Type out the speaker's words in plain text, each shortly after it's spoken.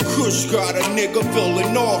Kush got a nigga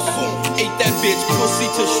feeling awesome. Ate that bitch pussy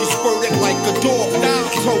till she squirted like a dolphin.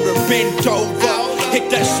 Told her bend over, hit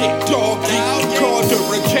that shit doggy. Called her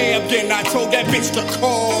a cab, then I told that bitch to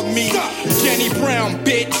call me. Jenny Brown,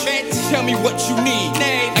 bitch, tell me what you need.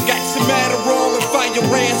 I got some Adderall and fire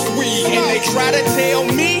ass weed. And they try to tell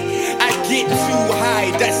me I get too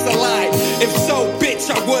high, that's a lie. If so,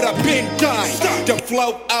 bitch, I would've been dying. The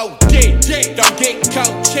flow OD, don't get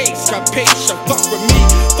cold chase. Capisce, fuck with me,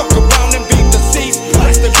 fuck around and beat the seats.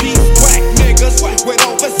 Plastic beats, whack niggas with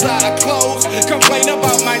oversized clothes. Complain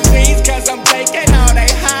about my jeans, cause I'm taking all they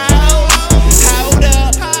hoes. Hold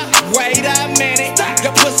up, wait a minute.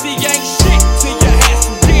 Your pussy ain't shit till you have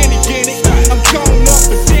some Danny in it. I'm going off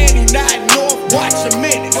a Danny, nodding off, watch a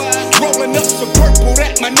minute. Rolling up some purple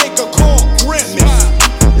that my nigga called Grimace.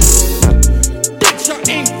 Bitch, I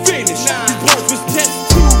ain't finished. These words was test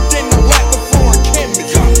tubed in the laboratory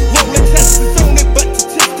chemist. Rolling testers on it, but the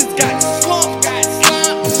testers got slumped.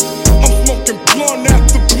 I'm smoking blunt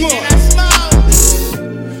after blunt.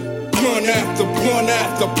 Blunt after blunt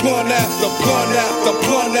after blunt after blunt after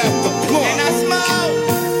blunt after blunt. And I smoke.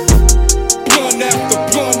 Blunt after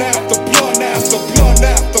blunt after blunt after blunt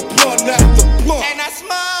after blunt after blunt. And I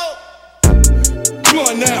smoke.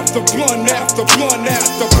 Blunt after blunt after blunt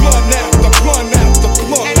after blunt after blunt after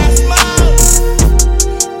blunt. And I smoke.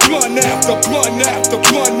 Blunt after blunt after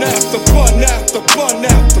blunt after blunt after blunt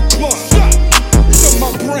after blunt. So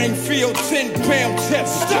my brain feel 10-pound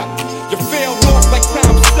test. You fell off like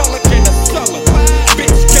Tom Selleck in a cellar.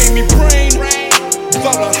 Bitch gave me brain,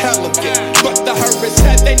 thought a hell of it. But the her is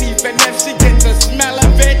heaven even if she gets the smell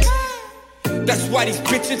of it. That's why these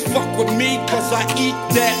bitches fuck with me, cause I eat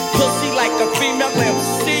that pussy like a female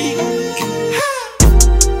MC.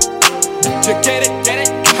 You get it, get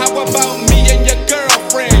it? How about me and your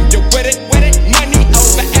girlfriend? You with it, with it? Money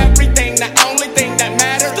over everything, the only thing that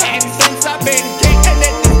matters. And since I've been getting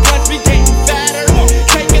it, this bunch be getting fatter.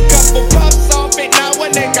 Take a couple puffs off it, now a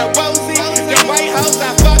nigga rosy. The white hoes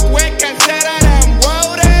I fuck with, consider them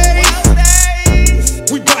woadies.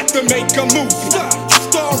 We bout to make a movie,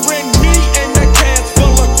 starring me and the cast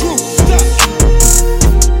full of groups.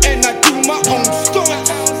 And I do my own stunts.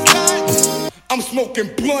 I'm smoking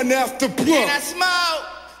blunt after blunt. And I smoke.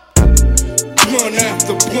 Blunt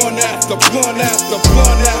after blunt after blunt after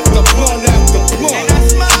blunt after blunt